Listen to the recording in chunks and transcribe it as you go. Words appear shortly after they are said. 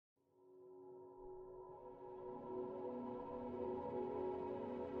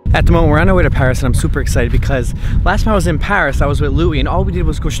At the moment, we're on our way to Paris, and I'm super excited because last time I was in Paris, I was with Louis, and all we did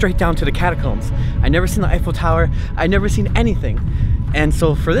was go straight down to the catacombs. I'd never seen the Eiffel Tower. I'd never seen anything. And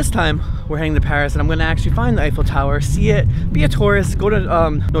so for this time, we're heading to Paris, and I'm gonna actually find the Eiffel Tower, see it, be a tourist, go to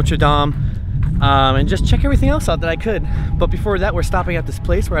Notre Dame, and just check everything else out that I could. But before that, we're stopping at this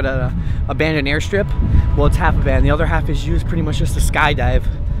place. We're at an abandoned airstrip. Well, it's half abandoned. The other half is used pretty much just to skydive.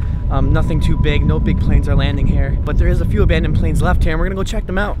 Nothing too big, no big planes are landing here, but there is a few abandoned planes left here, and we're gonna go check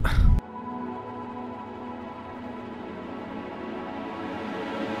them out.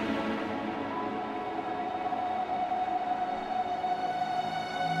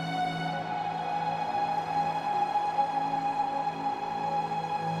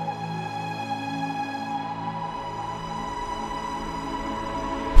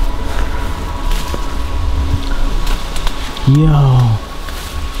 Yo.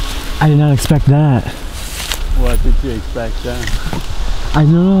 I did not expect that. What did you expect then? I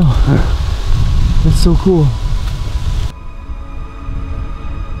don't know. That's so cool.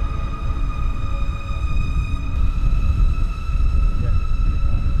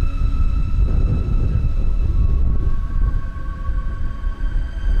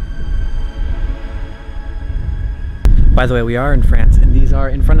 By the way, we are in France, and these are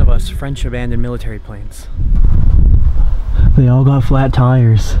in front of us French abandoned military planes. They all got flat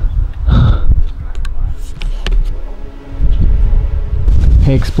tires.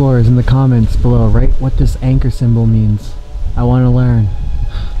 Hey explorers, in the comments below, write what this anchor symbol means. I want to learn.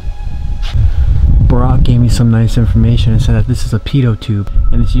 Brock gave me some nice information and said that this is a pitot tube,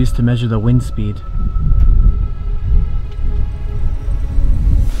 and it's used to measure the wind speed.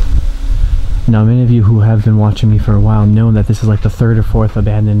 Now, many of you who have been watching me for a while know that this is like the 3rd or 4th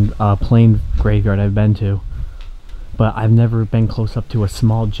abandoned plane graveyard I've been to. But I've never been close up to a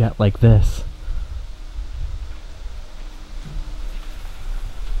small jet like this.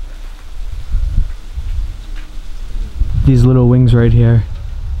 These little wings right here.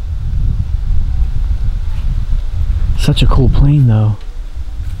 Such a cool plane though.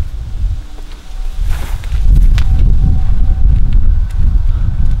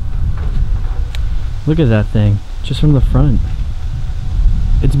 Look at that thing, just from the front.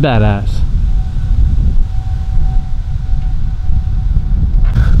 It's badass.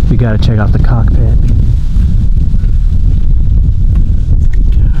 We gotta check out the cockpit.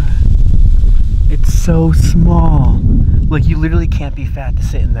 God. It's so small. Like, you literally can't be fat to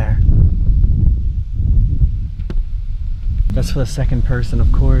sit in there. That's for the second person,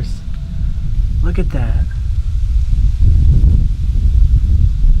 of course. Look at that.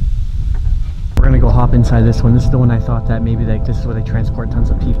 We're gonna go hop inside this one. This is the one I thought that maybe like this is where they transport tons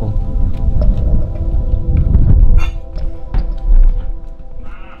of people.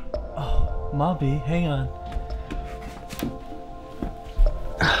 Mobby, hang on.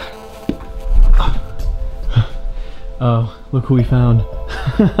 Oh, look who we found.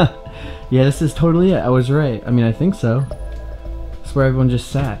 Yeah, this is totally it. I was right. I mean, I think so. It's where everyone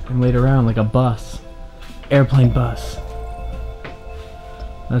just sat and laid around like a bus. Airplane bus.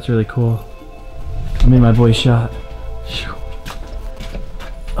 That's really cool. I made my voice shot.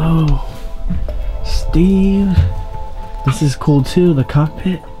 Oh, Steve. This is cool too, the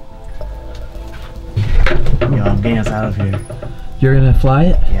cockpit. Yo, I'm getting us out of here. You're gonna fly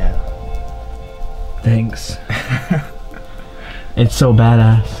it? Yeah. Thanks. It's so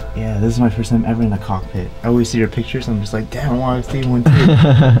badass. Yeah, this is my first time ever in a cockpit. I always see your pictures and I'm just like, damn, I want to see one too.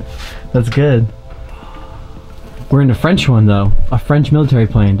 That's good. We're in a French one though. A French military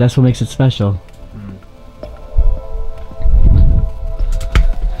plane. That's what makes it special.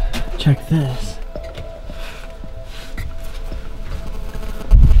 Check this.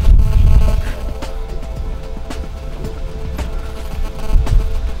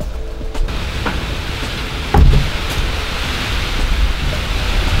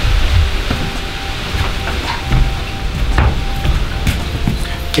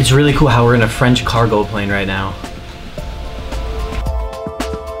 It's really cool how we're in a French cargo plane right now.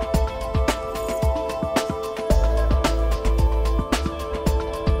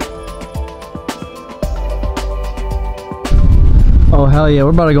 Oh hell yeah,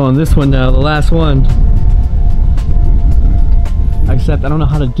 we're about to go on this one now, the last one. Except I don't know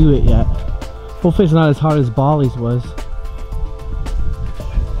how to do it yet. Hopefully it's not as hard as Bali's was.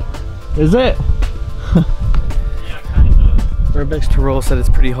 Is it? Yeah, kind of. Urbex TYROL said it's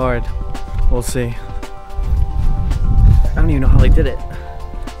pretty hard. We'll see. I don't even know how they did it.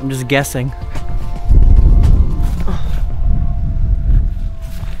 I'm just guessing.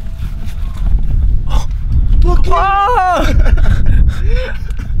 Oh. Look! Oh!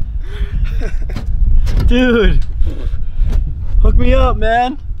 Dude! Hook me up,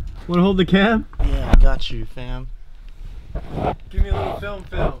 man! Wanna hold the cam? Yeah, I got you, fam. Give me a little film.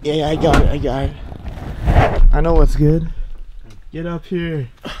 Yeah, I got it. I know what's good. Get up here.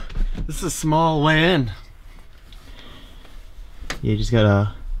 This is a small way in. You just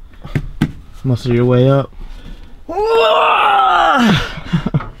gotta muscle your way up.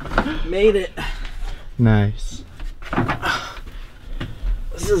 Made it. Nice.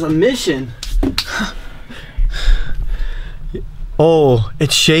 This is a mission. Oh,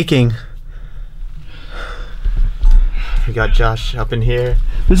 it's shaking. We got Josh up in here.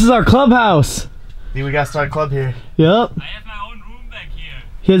 This is our clubhouse. We gotta start a club here. Yep. I have my own room back here.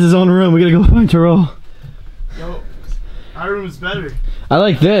 He has his own room. We gotta go find TYROL. Yo, our room's better. I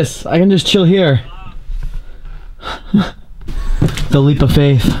like this. I can just chill here. The leap of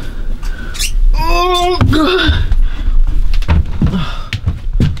faith. Oh God.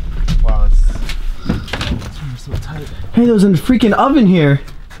 Wow, it's so tight. Hey, there was a freaking oven here.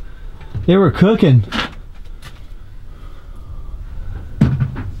 They were cooking. So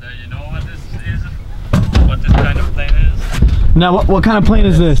you know what this is? What this kind of plane is? Now, what kind of plane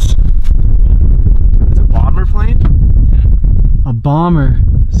is this? It's a bomber plane? A bomber.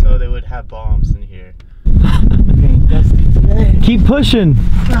 So they would have bombs in here. Getting dusty today. Keep pushing.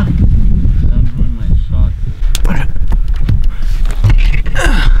 Don't ruin my shot.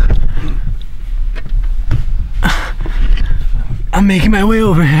 I'm making my way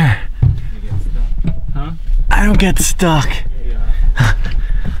over here. You get stuck. Huh? I don't get stuck.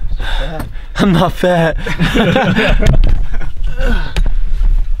 I'm not fat.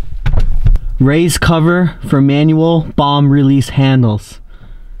 Raise cover for manual bomb release handles.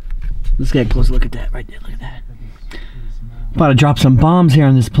 Let's get a close look at that right there. Look at that. About to drop some bombs here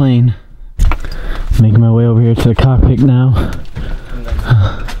on this plane. Making my way over here to the cockpit now.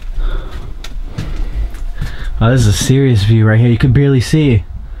 Oh, this is a serious view right here. You could barely see.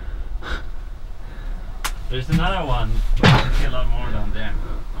 There's another one. You can see a lot more down there.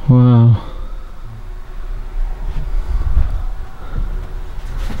 Wow.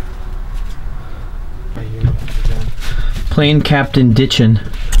 Plane captain ditching.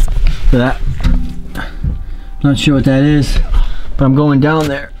 For that. Not sure what that is, but I'm going down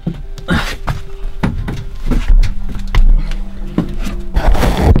there.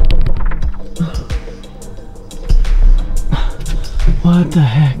 What the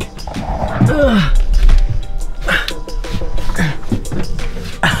heck?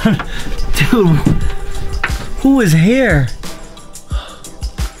 Dude, who is here?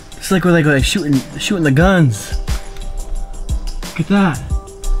 It's like we're like shooting the guns. Look at that.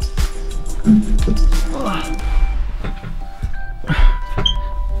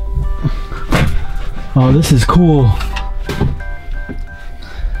 Oh, this is cool.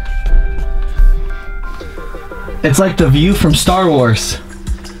 It's like the view from Star Wars.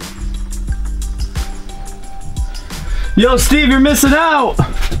 Yo, Steve, you're missing out. Yo,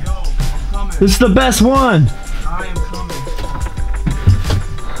 I'm coming. This is the best one. I am coming.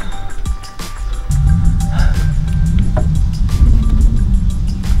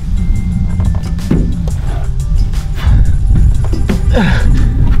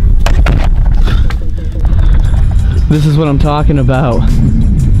 This is what I'm talking about.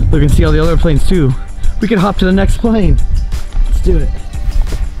 Look and see all the other planes too. We can hop to the next plane. Let's do it.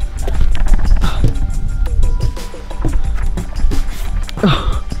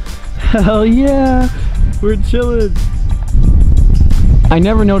 Oh, hell yeah, we're chilling. I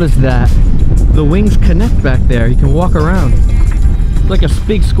never noticed that. The wings connect back there. You can walk around. It's like a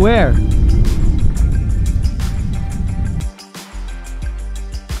big square.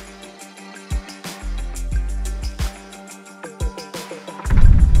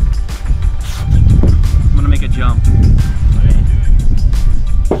 Make a jump.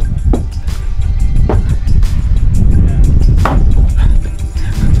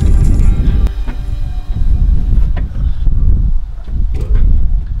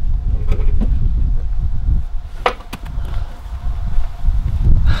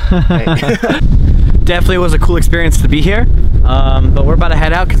 Definitely was a cool experience to be here, but we're about to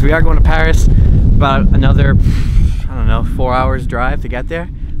head out because we are going to Paris. About another, I don't know, 4 hours drive to get there.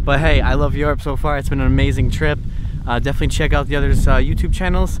 But hey, I love Europe so far. It's been an amazing trip. Definitely check out the others' YouTube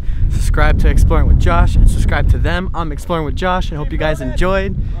channels. Subscribe to Exploring with Josh and subscribe to them. I'm Exploring with Josh and hope you guys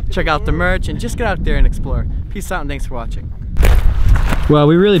enjoyed. Check out the merch and just get out there and explore. Peace out and thanks for watching. Well,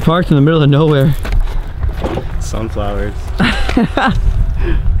 we really parked in the middle of nowhere. Sunflowers.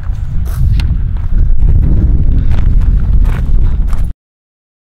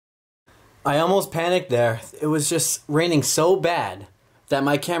 I almost panicked there. It was just raining so bad that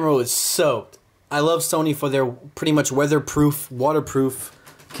my camera was soaked. I love Sony for their pretty much weatherproof, waterproof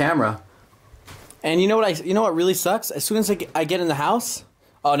camera. And you know what really sucks? As soon as I get in the house,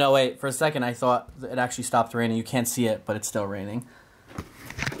 oh no, wait, for a second I thought it actually stopped raining. You can't see it, but it's still raining.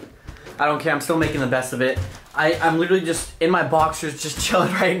 I don't care, I'm still making the best of it. I'm literally just in my boxers, just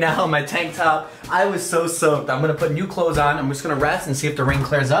chilling right now in my tank top. I was so soaked. I'm gonna put new clothes on. I'm just gonna rest and see if the rain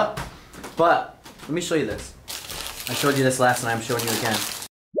clears up. But let me show you this. I showed you this last night, I'm showing you again.